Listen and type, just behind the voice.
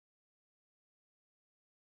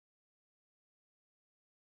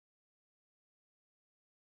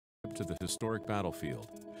trip to the historic battlefield,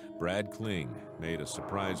 Brad Kling made a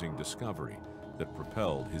surprising discovery that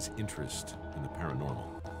propelled his interest in the paranormal.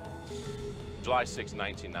 July 6,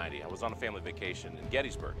 1990, I was on a family vacation in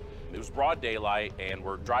Gettysburg. It was broad daylight and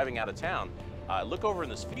we're driving out of town. I look over in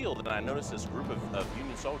this field and I notice this group of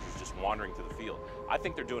Union soldiers just wandering through the field. I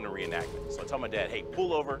think they're doing a reenactment. So I tell my dad, hey,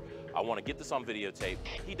 pull over. I want to get this on videotape.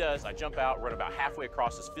 He does. I jump out, run about halfway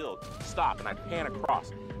across this field, stop, and I pan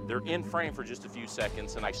across. They're in frame for just a few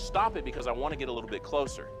seconds, and I stop it because I want to get a little bit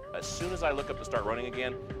closer. As soon as I look up to start running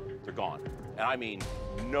again, they're gone. And I mean,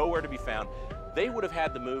 nowhere to be found. They would have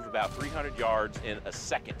had to move about 300 yards in a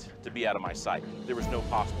second to be out of my sight. There was no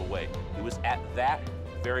possible way. It was at that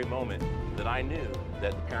very moment that I knew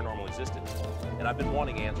that the paranormal existed. And I've been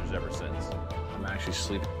wanting answers ever since. I'm actually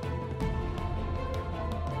sleeping.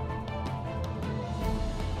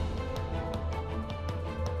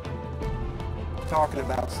 Talking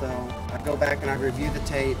about, so I go back and I review the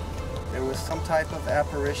tape. There was some type of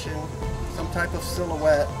apparition, some type of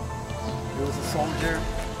silhouette. It was a soldier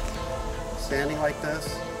standing like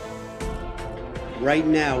this. Right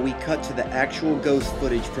now we cut to the actual ghost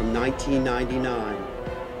footage from 1999.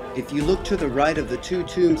 If you look to the right of the two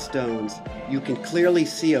tombstones, you can clearly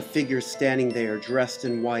see a figure standing there dressed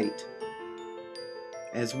in white.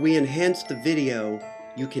 As we enhance the video,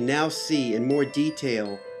 you can now see in more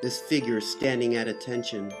detail this figure standing at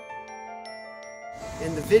attention.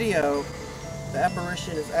 In the video, the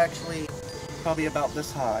apparition is actually probably about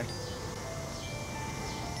this high.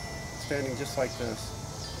 Standing just like this.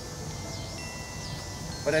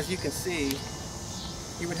 But as you can see,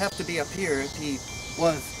 he would have to be up here if he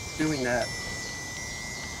was doing that,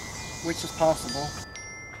 which is possible.